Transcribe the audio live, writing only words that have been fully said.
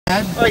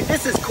All right,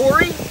 this is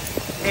Cory,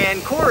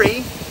 and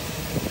Cory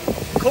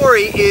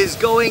is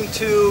going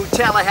to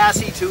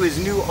Tallahassee to his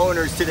new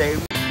owners today.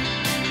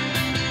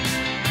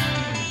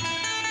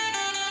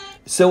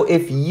 So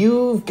if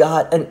you've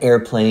got an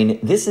airplane,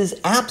 this is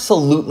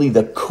absolutely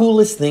the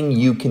coolest thing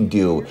you can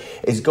do,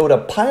 is go to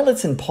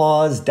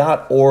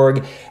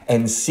pilotsandpaws.org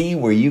and see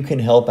where you can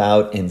help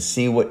out and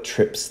see what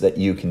trips that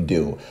you can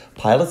do.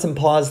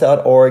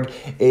 Pilotsandpaws.org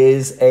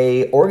is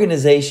an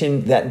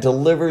organization that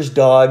delivers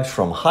dogs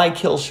from high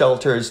kill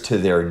shelters to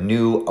their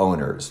new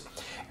owners.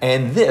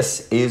 And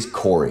this is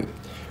Cory.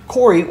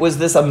 Cory was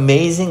this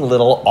amazing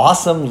little,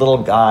 awesome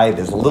little guy,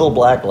 this little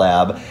black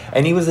lab,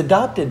 and he was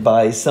adopted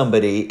by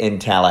somebody in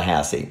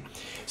Tallahassee.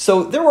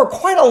 So there were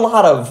quite a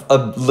lot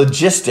of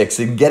logistics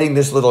in getting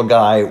this little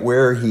guy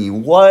where he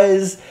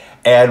was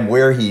and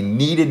where he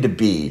needed to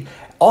be.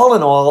 All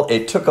in all,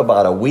 it took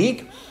about a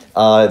week.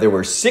 There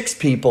were 6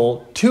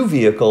 people, 2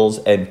 vehicles,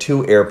 and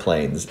 2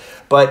 airplanes.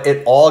 But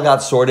it all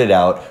got sorted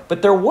out.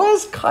 But there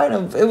was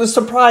it was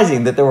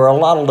surprising that there were a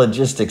lot of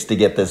logistics to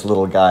get this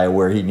little guy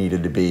where he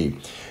needed to be.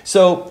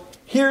 So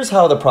here's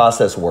how the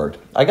process worked.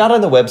 I got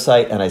on the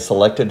website and I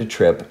selected a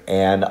trip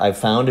and I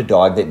found a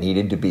dog that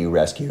needed to be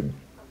rescued.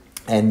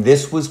 And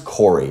this was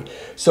Cory.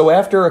 So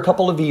after a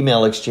couple of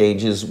email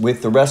exchanges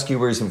with the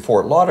rescuers in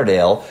Fort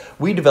Lauderdale,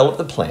 we developed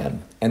the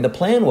plan. And the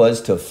plan was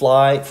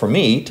for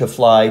me to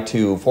fly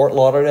to Fort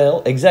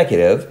Lauderdale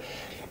Executive.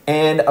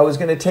 And I was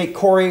going to take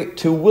Cory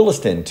to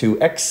Williston,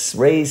 to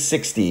X-Ray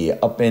 60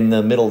 up in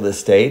the middle of the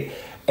state.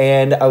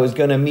 And I was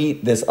going to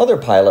meet this other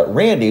pilot,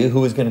 Randy,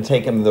 who was going to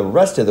take him the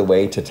rest of the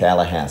way to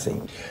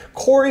Tallahassee.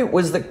 Cory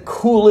was the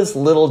coolest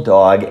little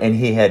dog, and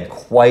he had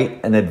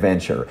quite an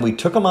adventure. We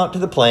took him out to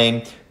the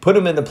plane, put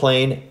him in the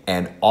plane,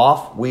 and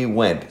off we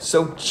went.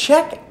 So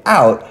check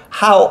out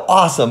how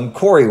awesome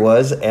Cory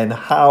was and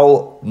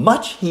how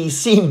much he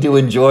seemed to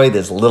enjoy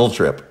this little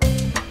trip.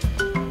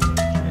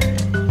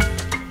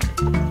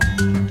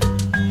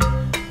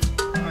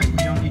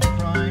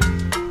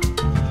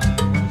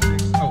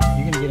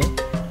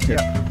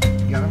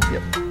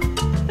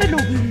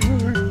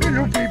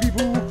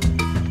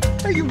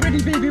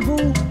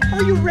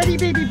 Are you ready,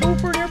 baby boo,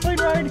 for an airplane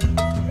ride?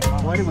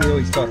 Why do we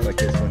always talk like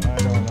this when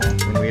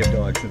we have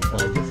dogs in the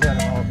plane? Just let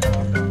them all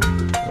calm down.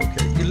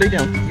 Okay, you lay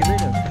down. You lay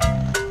down.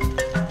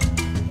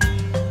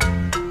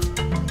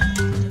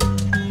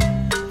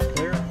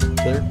 Clear?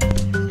 Clear?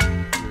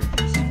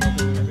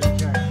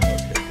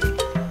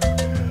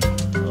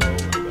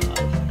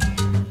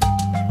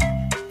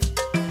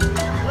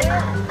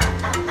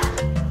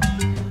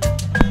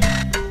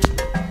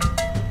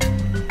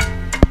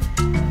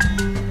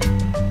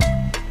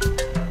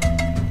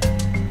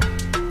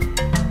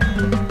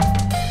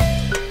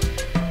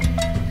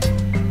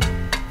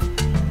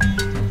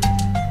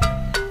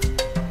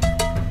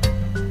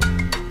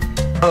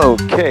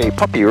 Okay,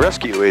 puppy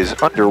rescue is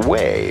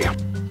underway.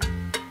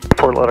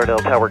 Fort Lauderdale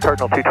Tower,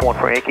 Cardinal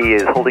 221 Yankee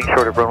is holding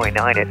short of runway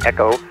 9 at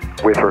Echo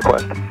with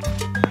request.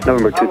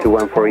 November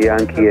 2214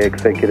 Yankee,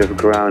 executive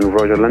ground,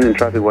 Roger, landing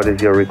traffic, what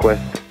is your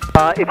request?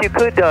 If you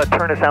could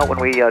turn us out when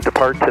we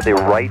depart to the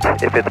right,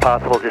 if it's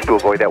possible, just to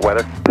avoid that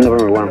weather.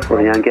 November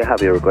 14 Yankee, I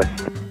have your request.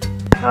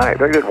 Alright,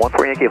 very good.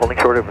 14 Yankee holding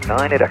short of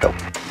 9 at Echo.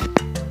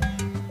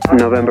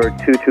 November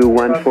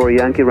 2214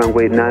 Yankee,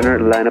 runway 9er,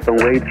 line up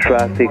and wait,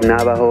 traffic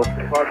Navajo,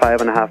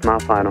 5.5 mile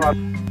final.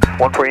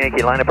 14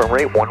 Yankee, line up and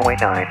rate, one-way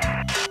 9.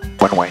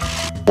 One way.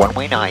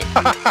 One-way 9.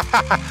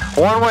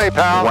 One way,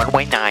 pal.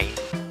 One-way 9.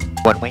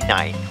 One-way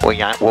 9.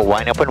 We'll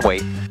line up and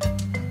wait.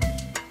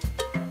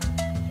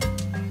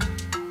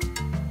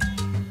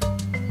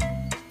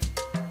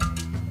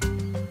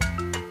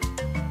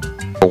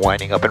 We're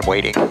winding up and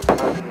waiting.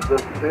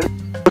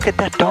 Look at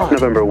that dog.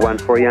 November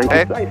 14 Yankee,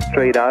 Hey. fly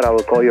straight out, I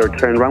will call your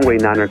turn, runway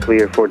 9er,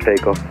 clear for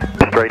takeoff.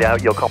 Straight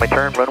out, you'll call my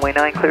turn, runway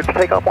 9, cleared for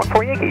takeoff,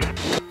 14 Yankee.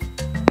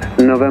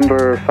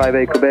 November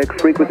 5A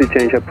Quebec, frequency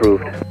change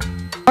approved.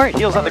 Alright,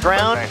 heels on the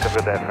ground.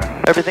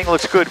 Everything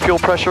looks good. Fuel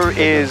pressure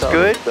is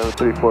good.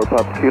 734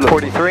 Papa Kilo.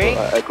 43.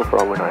 Echo for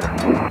runway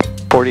 9er.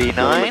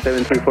 49.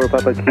 734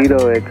 Papa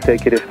Kilo,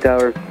 executive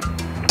tower.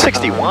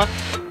 61.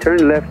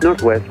 Turn left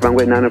northwest,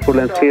 runway 9er, full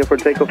length clear for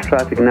takeoff,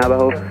 traffic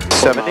Navajo.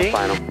 70.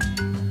 Final.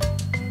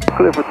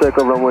 Clear for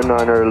takeoff, runway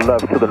 9er,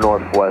 left to the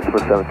northwest for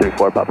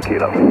 734 Papa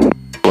Kilo.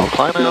 Low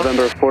climb out.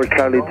 November 4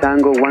 Charlie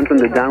Tango, once on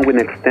the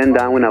downwind, extend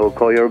downwind, I will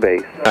call your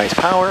base. Nice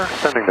power.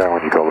 Sending down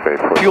when you call the base.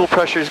 Fuel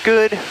pressure's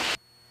good.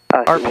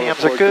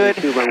 RPMs are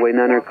good. Runway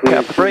 9er, clear.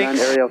 Tap the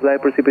brakes. Area of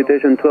light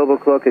precipitation, 12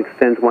 o'clock,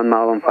 extends 1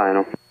 mile on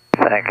final.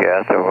 Thank you,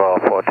 that's overall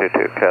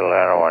 422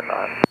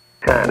 Catalina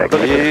 19.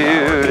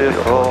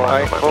 Beautiful.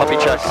 Alright, puppy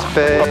check.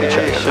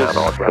 Spacious.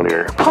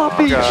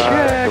 Puppy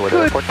check.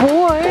 Good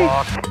boy.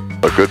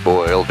 A good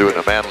boy. He'll do it in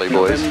a manly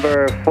voice.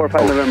 November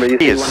 4-5 November.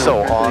 He is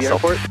so awesome.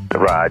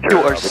 Roger. You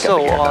are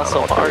so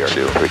awesome, aren't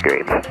you?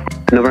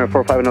 November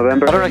 4-5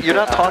 November. I don't know, you're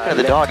not talking to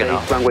the dog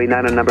enough. Runway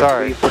 9 and number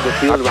Sorry. 3 for the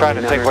field. I'm trying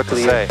to think what to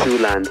say. To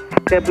land.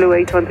 JetBlue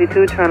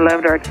 822, turn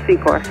left, arc C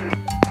course.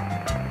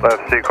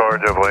 Left C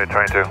course, JetBlue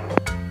 822.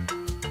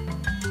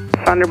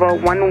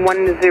 Thunderbolt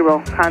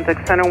 110,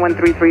 contact center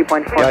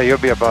 133.4. Yeah, you'll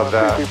be above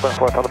that.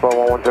 133.4,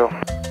 Thunderbolt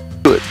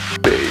 110. Good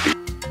baby.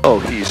 Oh,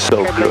 he's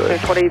so good.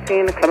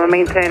 418, cover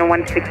maintain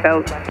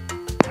 16000.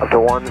 Up to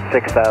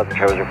 16000,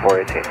 Treasure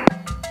 418.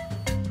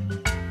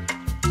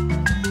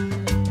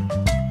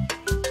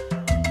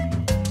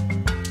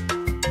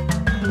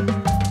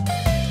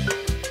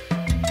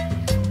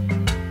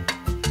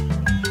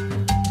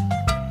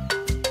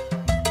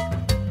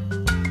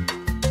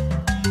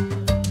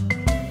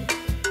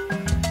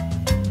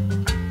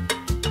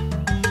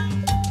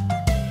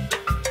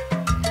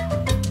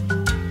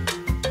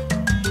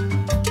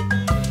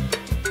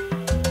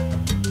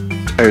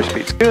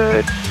 Airspeed's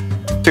good.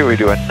 Here we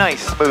do a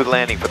nice smooth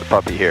landing for the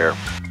puppy here.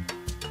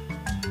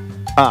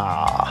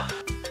 Ah.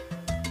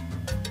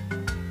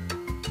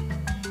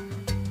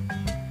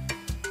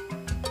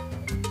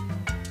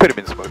 Could have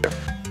been smoother.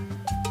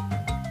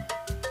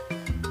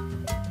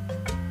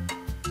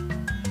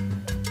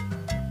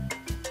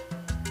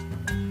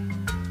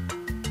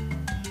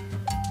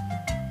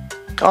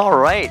 All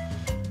right.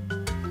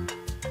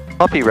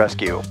 Puppy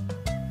rescue.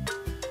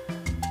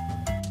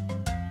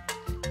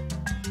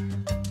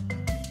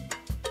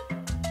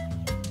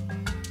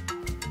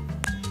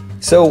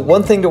 So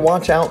one thing to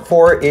watch out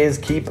for is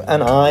keep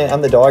an eye on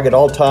the dog at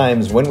all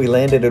times. When we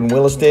landed in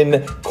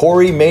Williston,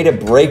 Cory made a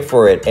break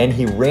for it, and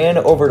he ran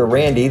over to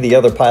Randy, the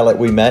other pilot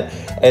we met,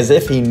 as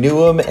if he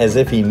knew him, as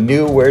if he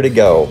knew where to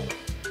go.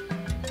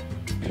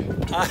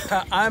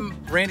 I'm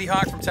Randy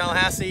Hock from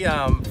Tallahassee.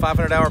 I'm a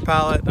 500-hour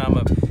pilot. I'm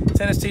a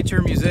tennis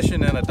teacher,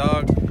 musician, and a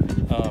dog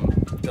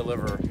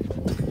deliverer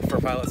for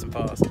Pilots and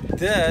Paws.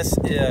 This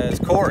is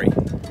Cory.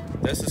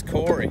 This is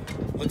Cory.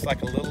 Looks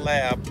like a little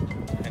lab.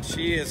 And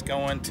she is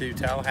going to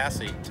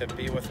Tallahassee to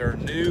be with her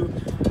new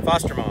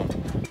foster mom.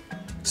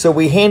 So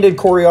we handed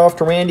Cory off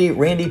to Randy.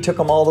 Randy took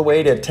him all the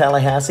way to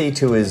Tallahassee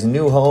to his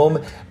new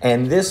home,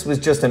 and this was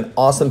just an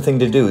awesome thing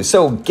to do.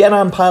 So get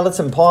on Pilots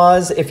and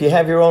Paws. If you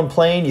have your own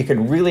plane, you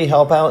can really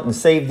help out and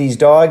save these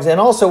dogs. And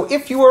also,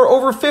 if you are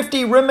over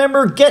 50,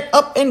 remember, get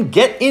up and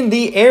get in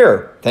the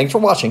air. Thanks for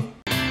watching.